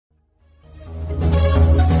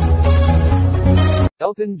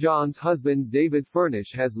Elton John's husband David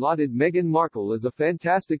Furnish has lauded Meghan Markle as a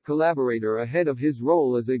fantastic collaborator ahead of his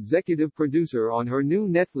role as executive producer on her new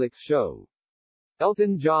Netflix show.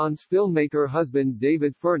 Elton John's filmmaker husband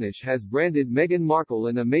David Furnish has branded Meghan Markle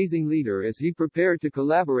an amazing leader as he prepared to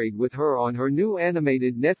collaborate with her on her new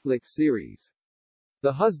animated Netflix series.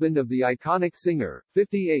 The husband of the iconic singer,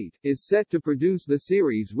 58, is set to produce the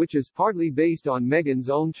series, which is partly based on Meghan's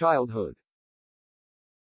own childhood.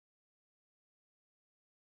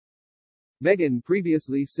 Meghan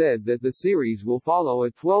previously said that the series will follow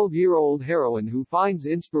a 12-year-old heroine who finds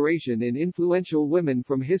inspiration in influential women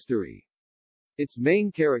from history. Its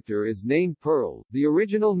main character is named Pearl, the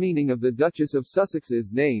original meaning of the Duchess of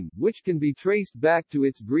Sussex's name, which can be traced back to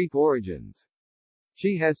its Greek origins.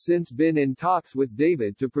 She has since been in talks with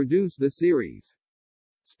David to produce the series.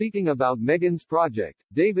 Speaking about Meghan's project,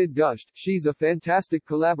 David gushed, "She's a fantastic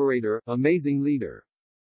collaborator, amazing leader.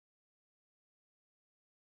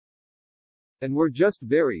 And we're just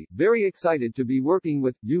very, very excited to be working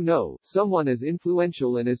with, someone as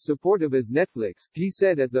influential and as supportive as Netflix," he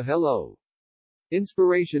said at the Hello!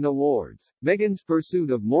 Inspiration Awards. Meghan's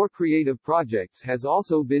pursuit of more creative projects has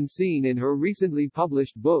also been seen in her recently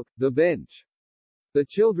published book, The Bench. The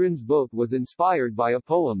children's book was inspired by a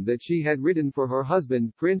poem that she had written for her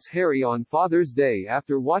husband, Prince Harry, on Father's Day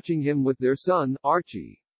after watching him with their son,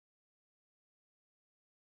 Archie.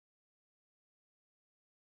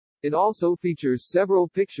 It also features several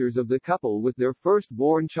pictures of the couple with their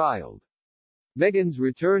firstborn child. Meghan's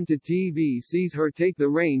return to TV sees her take the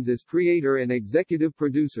reins as creator and executive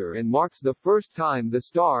producer and marks the first time the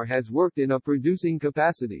star has worked in a producing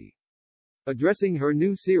capacity. Addressing her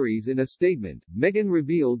new series in a statement, Meghan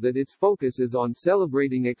revealed that its focus is on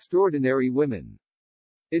celebrating extraordinary women.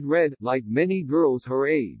 It read, "Like many girls her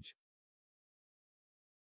age,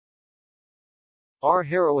 our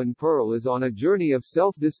heroine Pearl is on a journey of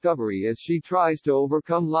self-discovery as she tries to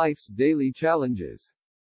overcome life's daily challenges."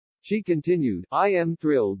 She continued, "I am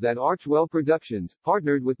thrilled that Archwell Productions,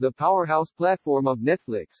 partnered with the powerhouse platform of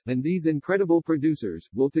Netflix, and these incredible producers,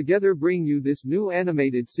 will together bring you this new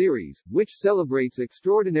animated series, which celebrates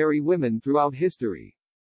extraordinary women throughout history."